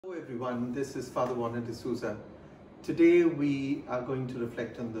everyone, this is Father Warner D'Souza. Today we are going to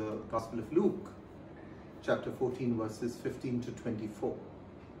reflect on the Gospel of Luke, chapter 14, verses 15 to 24.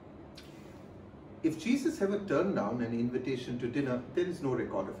 If Jesus ever turned down an invitation to dinner, there is no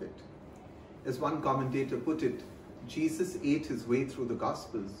record of it. As one commentator put it, Jesus ate his way through the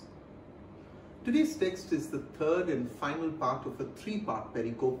Gospels. Today's text is the third and final part of a three-part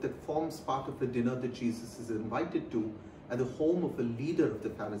pericope that forms part of a dinner that Jesus is invited to at the home of a leader of the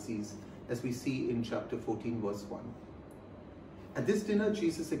Pharisees, as we see in chapter 14, verse 1. At this dinner,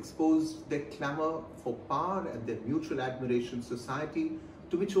 Jesus exposed their clamor for power and their mutual admiration society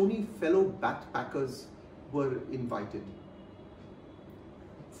to which only fellow backpackers were invited.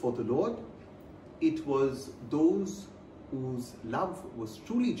 For the Lord, it was those whose love was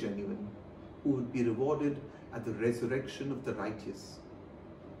truly genuine who would be rewarded at the resurrection of the righteous.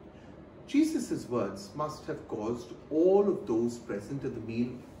 Jesus' words must have caused all of those present at the meal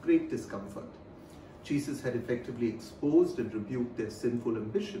great discomfort. Jesus had effectively exposed and rebuked their sinful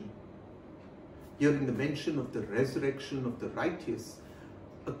ambition. Hearing the mention of the resurrection of the righteous,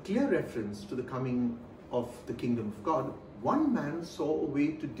 a clear reference to the coming of the kingdom of God, one man saw a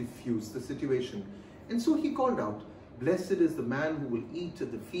way to diffuse the situation, and so he called out, "Blessed is the man who will eat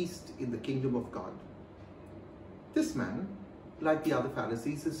at the feast in the kingdom of God." This man, like the other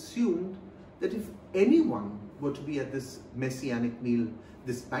Pharisees, assumed that if anyone were to be at this messianic meal,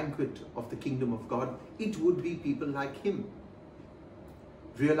 this banquet of the kingdom of God, it would be people like him.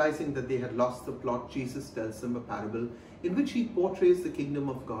 Realizing that they had lost the plot, Jesus tells them a parable in which he portrays the kingdom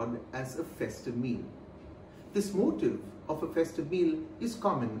of God as a festive meal. This motive of a festive meal is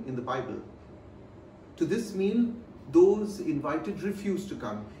common in the Bible. To this meal, those invited refused to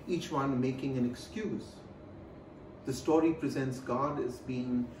come, each one making an excuse. The story presents God as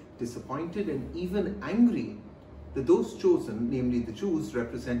being disappointed and even angry that those chosen, namely the Jews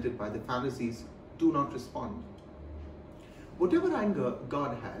represented by the Pharisees, do not respond. Whatever anger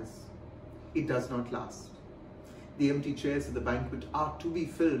God has, it does not last. The empty chairs at the banquet are to be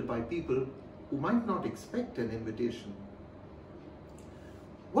filled by people who might not expect an invitation.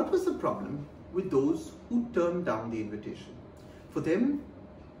 What was the problem with those who turned down the invitation? For them,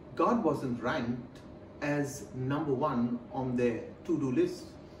 God wasn't ranked as number one on their to-do list.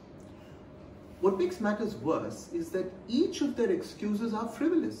 What makes matters worse is that each of their excuses are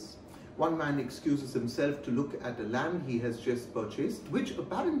frivolous. One man excuses himself to look at a land he has just purchased, which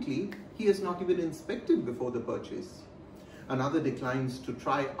apparently he has not even inspected before the purchase. Another declines to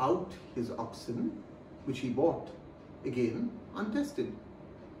try out his oxen, which he bought, again untested.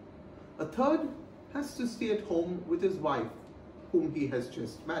 A third has to stay at home with his wife, whom he has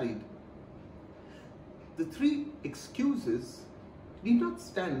just married. The three excuses need not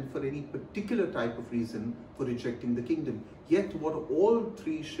stand for any particular type of reason for rejecting the kingdom. Yet what all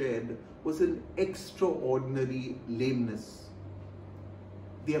three shared was an extraordinary lameness.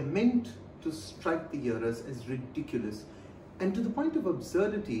 They are meant to strike the hearers as ridiculous and to the point of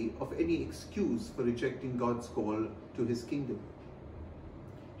absurdity of any excuse for rejecting God's call to his kingdom.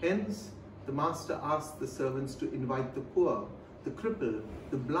 Hence, the master asked the servants to invite the poor, the crippled,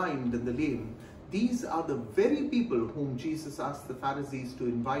 the blind, and the lame. These are the very people whom Jesus asked the Pharisees to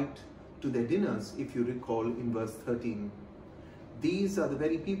invite to their dinners, if you recall in verse 13. These are the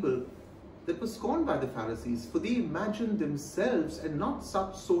very people that were scorned by the Pharisees, for they imagined themselves and not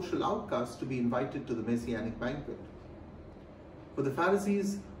such social outcasts to be invited to the Messianic banquet. For the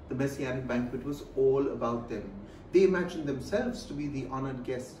Pharisees, the Messianic banquet was all about them. They imagined themselves to be the honored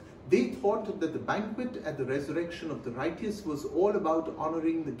guests. They thought that the banquet at the resurrection of the righteous was all about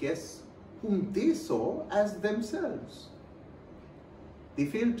honoring the guests whom they saw as themselves. They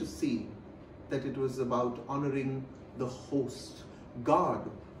failed to see that it was about honoring the host, God,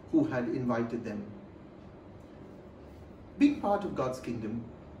 who had invited them. Being part of God's kingdom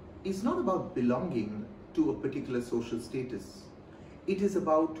is not about belonging to a particular social status. It is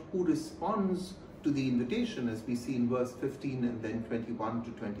about who responds to the invitation, as we see in verse 15 and then 21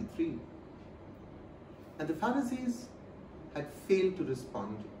 to 23. And the Pharisees had failed to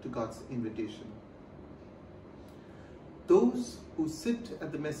respond to God's invitation. Those who sit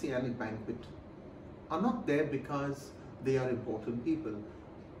at the Messianic banquet are not there because they are important people,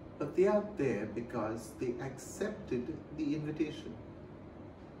 but they are there because they accepted the invitation.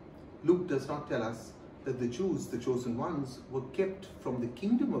 Luke does not tell us that the Jews, the chosen ones, were kept from the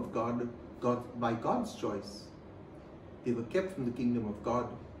kingdom of God by God's choice. They were kept from the kingdom of God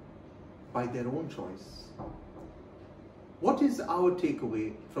by their own choice. What is our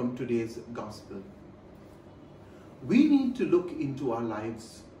takeaway from today's gospel? We need to look into our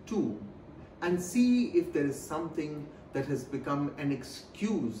lives too and see if there is something that has become an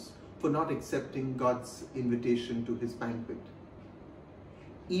excuse for not accepting God's invitation to his banquet.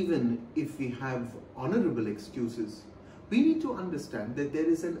 Even if we have honorable excuses, we need to understand that there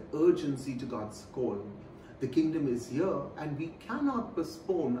is an urgency to God's call. The kingdom is here and we cannot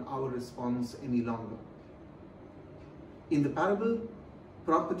postpone our response any longer. In the parable,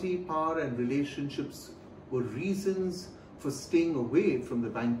 property, power, and relationships were reasons for staying away from the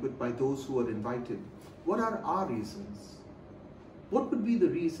banquet by those who were invited. What are our reasons? What would be the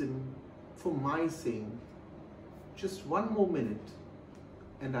reason for my saying, just one more minute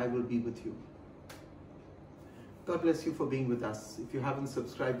and I will be with you? God bless you for being with us. If you haven't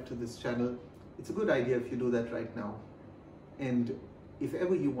subscribed to this channel, it's a good idea if you do that right now. And if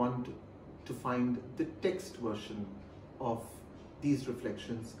ever you want to find the text version of these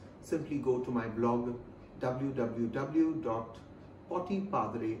reflections, simply go to my blog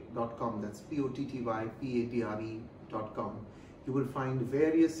www.pottypadre.com. That's POTTYPADRE.com. You will find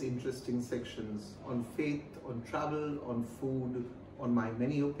various interesting sections on faith, on travel, on food, on my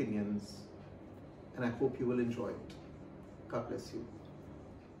many opinions, and I hope you will enjoy it. God bless you.